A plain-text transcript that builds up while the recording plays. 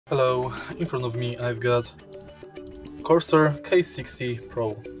Hello, in front of me I've got Corsair K60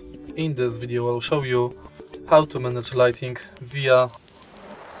 Pro. In this video I'll show you how to manage lighting via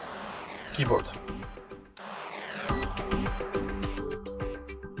keyboard.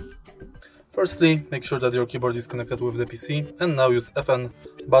 Firstly, make sure that your keyboard is connected with the PC, and now use FN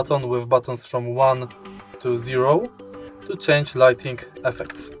button with buttons from 1 to 0 to change lighting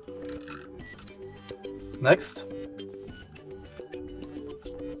effects. Next,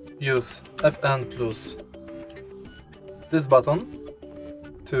 use FN plus this button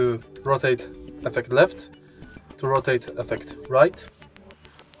to rotate effect left, to rotate effect right,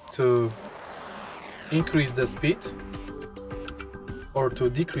 to increase the speed or to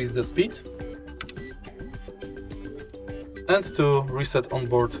decrease the speed, and to reset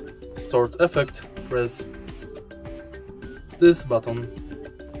onboard stored effect, press this button.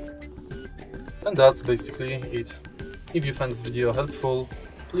 And that's basically it. If you find this video helpful,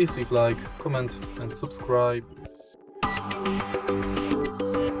 please leave a like, comment and subscribe.